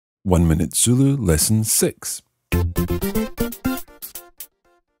1 Minute Zulu Lesson 6.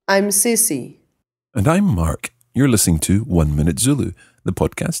 I'm Sissy. And I'm Mark. You're listening to 1 Minute Zulu, the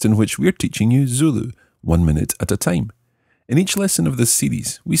podcast in which we're teaching you Zulu, 1 minute at a time. In each lesson of this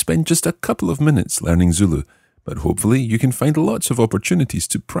series, we spend just a couple of minutes learning Zulu, but hopefully you can find lots of opportunities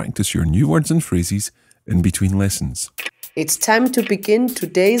to practice your new words and phrases in between lessons. It's time to begin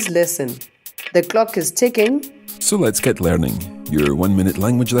today's lesson. The clock is ticking. So let's get learning. Your 1 minute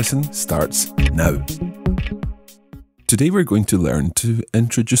language lesson starts now. Today we're going to learn to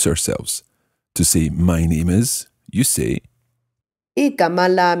introduce ourselves. To say my name is, you say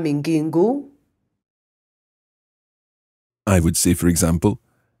Igama lami ngingu. I would say, for example,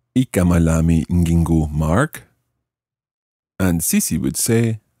 igama lami ngingu Mark. And Sisi would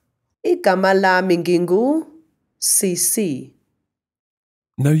say Igama lami ngingu Sisi.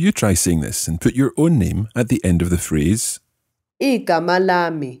 Now you try saying this and put your own name at the end of the phrase. Igama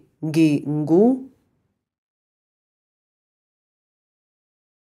lami ngingu.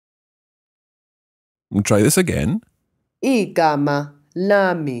 And try this again. Igama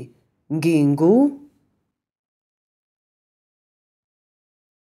lami ngingu.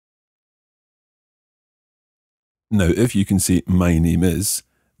 Now, if you can say my name is,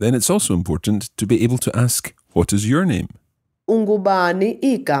 then it's also important to be able to ask, what is your name? Ungubani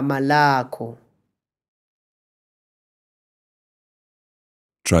igama lakho.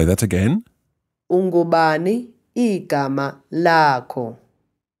 Try that again. Ungubani igama lakho.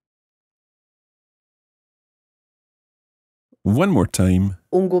 One more time.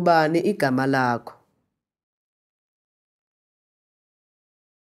 Ungubani igama lakho.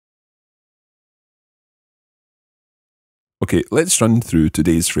 Okay, let's run through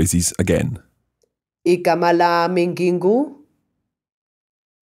today's phrases again. Igama lami ngingu.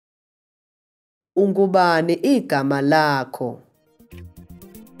 Ungubani igama lakho.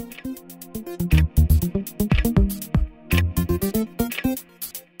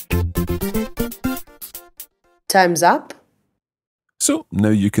 Time's up. So now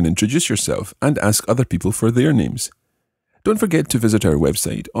you can introduce yourself and ask other people for their names. Don't forget to visit our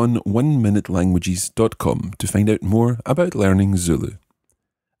website on 1minutelanguages.com to find out more about learning Zulu.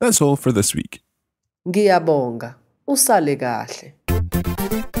 That's all for this week. Ngiyabonga. Usale kahle.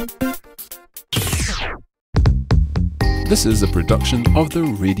 This is a production of the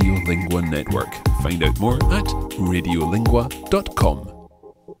Radiolingua Network. Find out more at radiolingua.com.